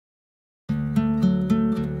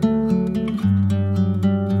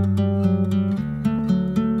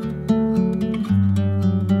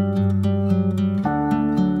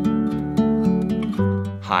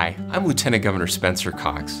Hi, I'm Lieutenant Governor Spencer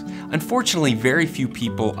Cox. Unfortunately, very few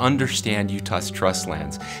people understand Utah's trust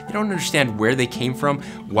lands. They don't understand where they came from,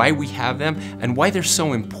 why we have them, and why they're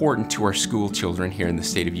so important to our school children here in the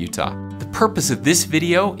state of Utah. The purpose of this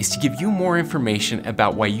video is to give you more information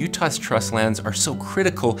about why Utah's trust lands are so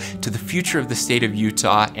critical to the future of the state of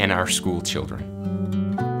Utah and our school children.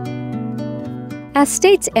 As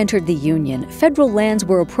states entered the Union, federal lands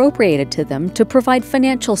were appropriated to them to provide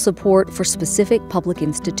financial support for specific public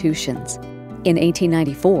institutions. In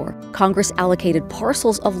 1894, Congress allocated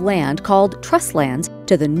parcels of land called trust lands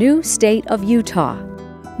to the new state of Utah.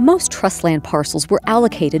 Most trust land parcels were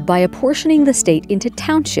allocated by apportioning the state into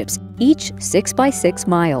townships, each 6 by 6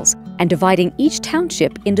 miles, and dividing each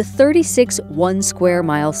township into 36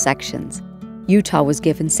 one-square-mile sections. Utah was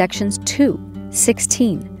given sections 2,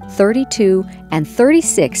 16, 32, and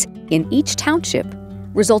 36 in each township,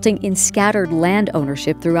 resulting in scattered land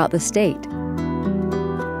ownership throughout the state.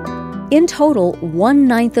 In total,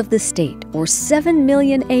 1/9 of the state, or 7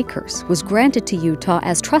 million acres, was granted to Utah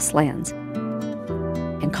as trust lands,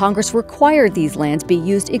 and Congress required these lands be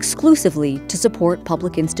used exclusively to support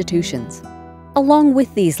public institutions. Along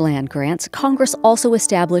with these land grants, Congress also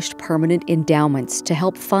established permanent endowments to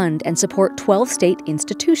help fund and support 12 state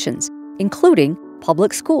institutions, including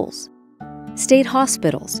public schools, state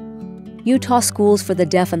hospitals, Utah schools for the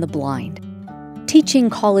deaf and the blind, teaching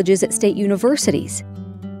colleges at state universities,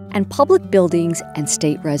 and public buildings and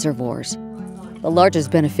state reservoirs. The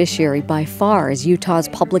largest beneficiary by far is Utah's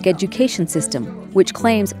public education system, which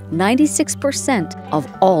claims 96% of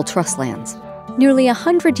all trust lands. Nearly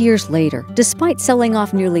 100 years later, despite selling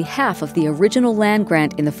off nearly half of the original land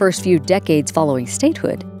grant in the first few decades following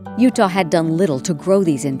statehood, Utah had done little to grow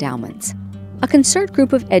these endowments. A concerned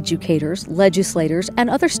group of educators, legislators,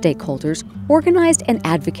 and other stakeholders organized and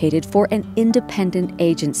advocated for an independent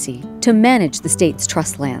agency to manage the state's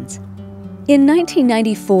trust lands. In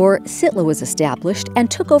 1994, SITLA was established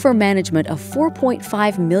and took over management of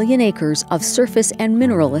 4.5 million acres of surface and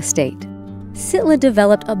mineral estate. SITLA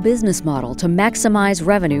developed a business model to maximize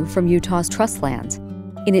revenue from Utah's trust lands.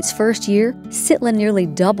 In its first year, SITLA nearly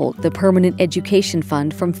doubled the Permanent Education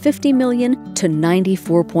Fund from $50 million to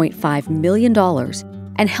 $94.5 million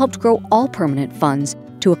and helped grow all permanent funds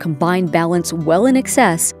to a combined balance well in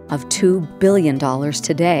excess of $2 billion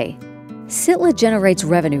today. SITLA generates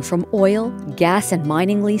revenue from oil, gas and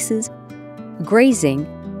mining leases, grazing,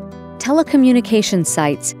 telecommunication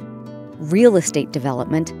sites, real estate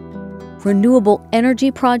development, renewable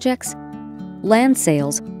energy projects, land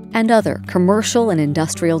sales, and other commercial and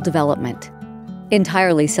industrial development.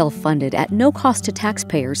 Entirely self-funded at no cost to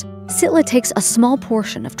taxpayers, SITLA takes a small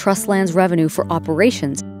portion of trust lands revenue for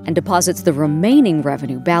operations and deposits the remaining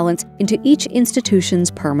revenue balance into each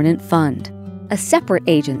institution's permanent fund. A separate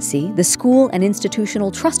agency, the School and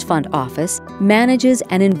Institutional Trust Fund Office, manages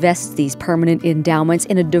and invests these permanent endowments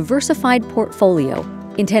in a diversified portfolio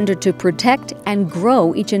intended to protect and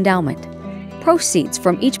grow each endowment. Proceeds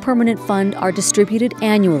from each permanent fund are distributed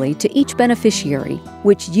annually to each beneficiary,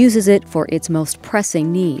 which uses it for its most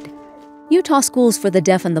pressing need. Utah Schools for the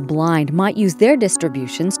Deaf and the Blind might use their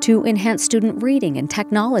distributions to enhance student reading and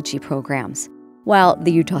technology programs, while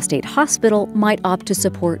the Utah State Hospital might opt to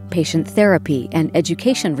support patient therapy and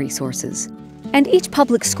education resources. And each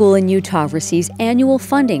public school in Utah receives annual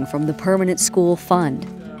funding from the Permanent School Fund.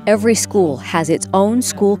 Every school has its own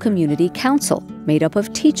school community council made up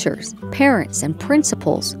of teachers, parents, and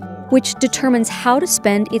principals, which determines how to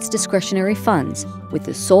spend its discretionary funds, with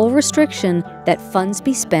the sole restriction that funds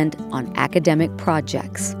be spent on academic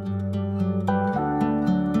projects.